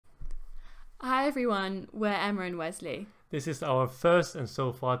Hi everyone, we're Emma and Wesley. This is our first and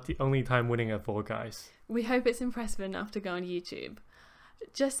so far the only time winning at Fall Guys. We hope it's impressive enough to go on YouTube.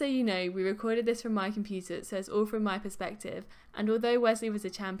 Just so you know, we recorded this from my computer, so it's all from my perspective, and although Wesley was a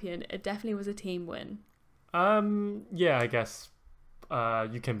champion, it definitely was a team win. Yeah, I guess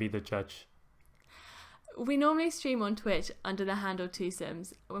you can be the judge. We normally stream on Twitch under the handle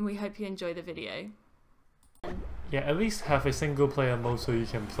Twosomes, and we hope you enjoy the video. Yeah, at least have a single player mode so you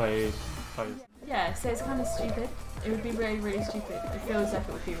can play. Yeah, so it's kind of stupid. It would be really, really stupid. It feels like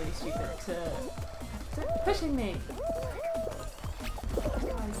it would be really stupid to... Stop pushing me!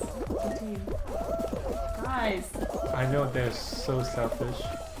 Guys, the team. Guys! I know they're so selfish.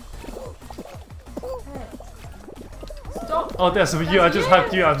 Hey. Stop! Oh, that's for you. I just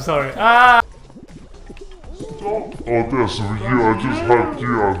hugged you. I'm sorry. Ah! Oh, that's for you. I just hugged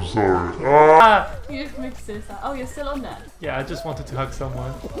you. I'm sorry. Ah! You just mixed this up. Oh, you're still on there. Yeah, I just wanted to hug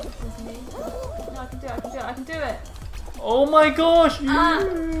someone. There's me. No, I can do it. I can do it. I can do it. Oh my gosh! Ah.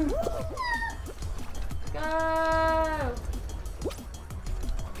 Go!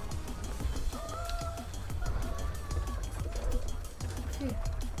 Phew.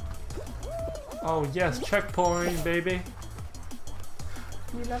 Oh yes, checkpoint, baby.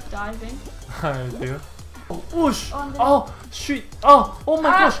 You love diving. I do. Oh, whoosh! Oh, Oh, shoot! Oh my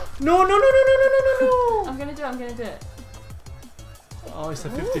gosh! No, no, no, no, no, no, no, no, no! I'm gonna do it. I'm gonna do it. Oh, it's a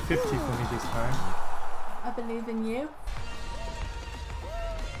 50-50 for me this time. I believe in you.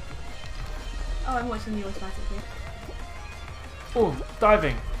 Oh, I'm watching you automatically. Oh,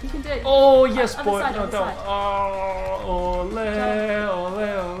 diving! You can do it. Oh yes, Other boy! side, No, other don't! side. Oh, ole, ole,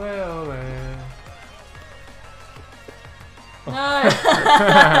 ole, ole. No!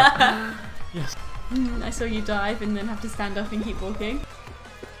 Yes. I saw you dive and then have to stand up and keep walking.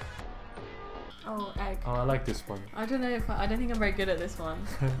 Oh, egg. Oh, I like this one. I don't know if I don't think I'm very good at this one.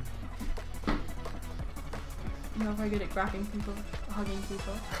 I'm not very good at grabbing people, hugging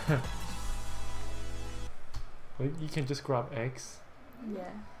people. Well, you can just grab eggs. Yeah.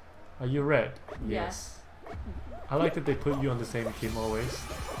 Are you red? Yeah. Yes. I like that they put you on the same team always.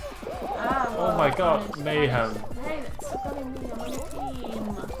 Ah, Oh well, my god, managed, mayhem. managed. Hey, stop calling me. I'm on your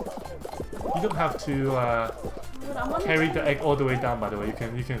team. You don't have to But I'm on carry your the team. egg all the way down, by the way. You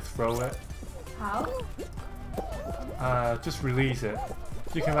can throw it. How? Just release it.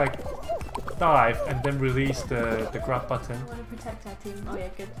 You can like dive and then release the grab button. I want to protect our team. Oh yeah,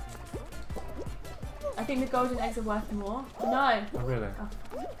 good. I think the golden eggs are worth more. No! Oh really? Oh.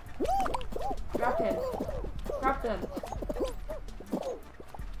 Grab him. Grab them.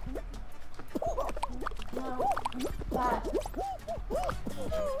 No. Bad.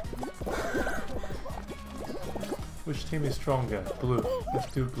 Which team is stronger? Blue.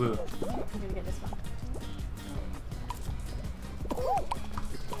 Let's do blue. I'm gonna get this one.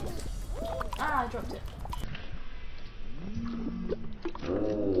 Ah, I dropped it.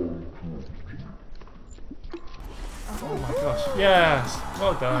 Oh my gosh. Yes!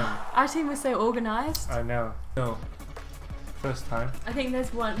 Well done. Our team was so organised. I know. No. First time. I think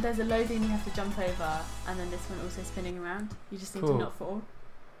there's a loading you have to jump over, and then this one also spinning around. You just need Cool. to not fall.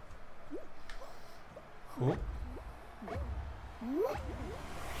 Cool.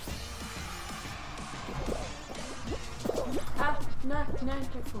 Ah, no,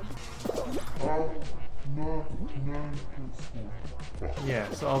 don't fall. Yeah,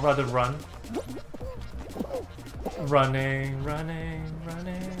 so I'll rather run. Running, running,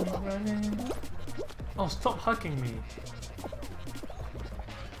 running, running. Oh, stop hugging me.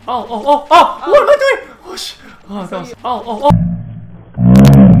 Oh, oh, oh, oh! What am I doing? Oh, oh, that was, oh.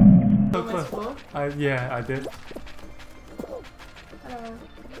 So Almost close. fall. Yeah, I did. Hello.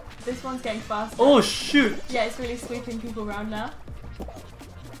 This one's getting faster. Oh, shoot! Yeah, it's really sweeping people around now.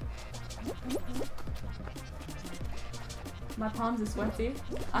 My palms are sweaty.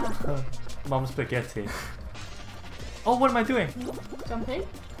 Ah, Mom spaghetti. Oh, what am I doing? jumping.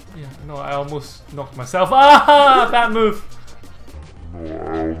 Yeah, no, I almost knocked myself. Ah, bad move. No,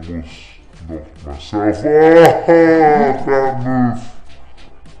 I almost knocked myself. Ah, that move.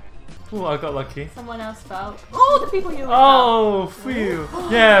 Oh, I got lucky. Someone else fell. Oh, the people you were Oh, phew.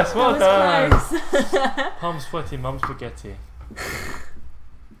 Yes, well done. Close. Palm sweaty, mom spaghetti.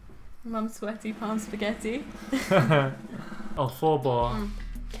 Mum sweaty, palm spaghetti. Oh, 4-ball. Mm.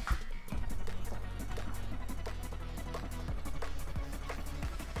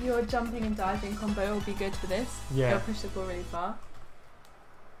 Your jumping and diving combo will be good for this. Yeah. It'll push the ball really far.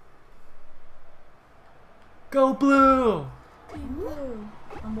 Go blue! Blue.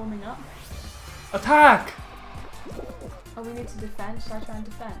 I'm warming up. Attack! Oh, we need to defend. Should I try and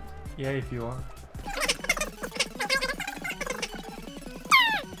defend? Yeah, if you want.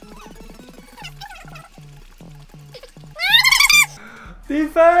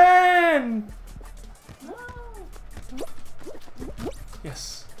 Defend!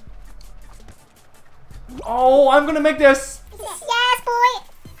 Yes. Oh, I'm gonna make this! Yes, boy!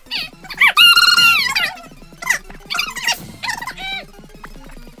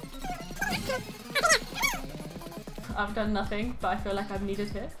 I've done nothing, but I feel like I've needed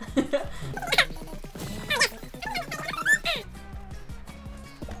hit.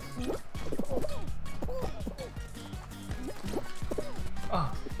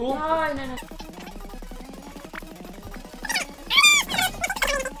 Ah, oh. No, no, no.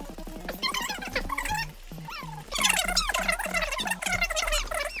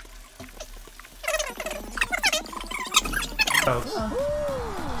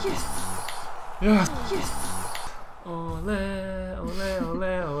 Yes! Yes! Yes! Ole, ole, ole,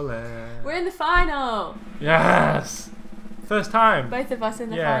 ole. We're in the final! Yes! First time. Both of us in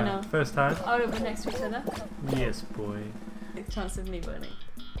the yeah, final. first time. Oh, we're next to each other? Yes, boy. Chance of me winning.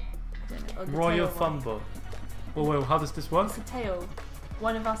 I don't know. Or the Royal tail one. Fumble. Oh, wait, how does this work? It's a tail.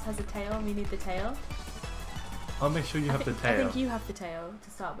 One of us has a tail and we need the tail. I'll make sure you have the I tail. think you have the tail to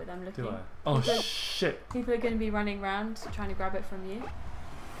start with. I'm looking. Do I? Oh, People- shit. People are going to be running around trying to grab it from you.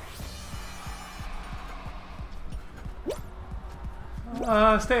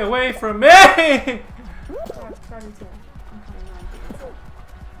 Stay away from me! Grab the tail. I'm coming around.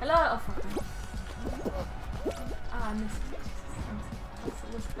 Hello! Oh, fuck me. Ah, I missed it.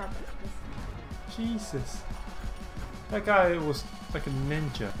 Let's grab it. Jesus. That guy was like a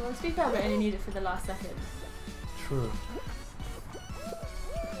ninja. Well, to be fair, we only need it for the last second. True.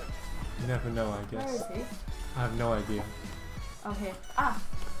 You never know, I Where guess. is he? I have no idea. Oh, here. Ah!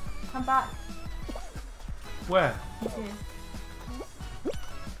 Come back. Where? He's here.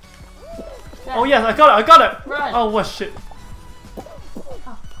 Oh yes, I got it! I got it! Run. Oh, what shit.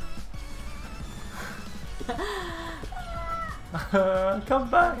 Come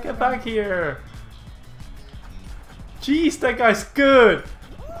back, get back here! Jeez, that guy's good!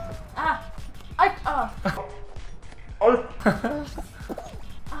 Ah!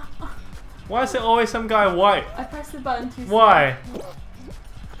 Why is it always some guy white? I pressed the button too slow. Why?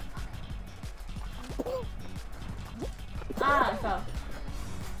 Ah, I fell.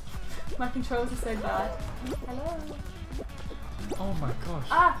 My controls are so bad. Hello? Oh my gosh.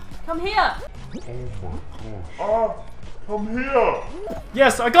 Ah! Come here! Ah, come here!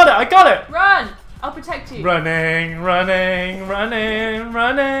 Yes, I got it! I got it! Run! I'll protect you. Running, running, running,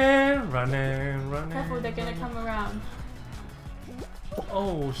 running, running, running. Careful, they're gonna come around.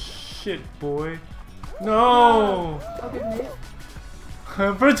 Oh shit, boy. No! Oh, good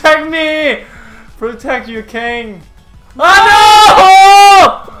move. Protect me! Protect your king!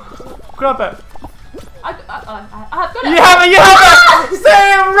 Oh no! Grab it. I've got it! You have it! You have it!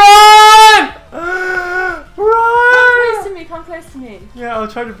 Say run! Come Run! close to me, come close to me. Yeah, I'll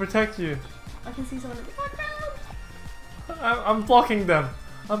try to protect you. I can see someone in the background. I'm blocking them.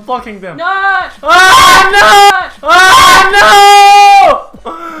 I'm blocking them. No! Ah no! Ah no!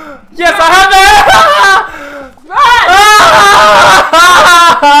 Yes, I have it! Run!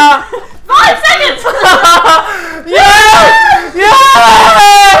 Ah! 5 seconds! Yes!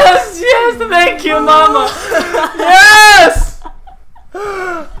 Yes! Yes! Thank you, Mama! Yes!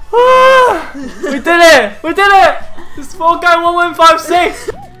 We did it! We did it! This small guy 1156!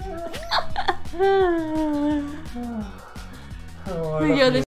 You're the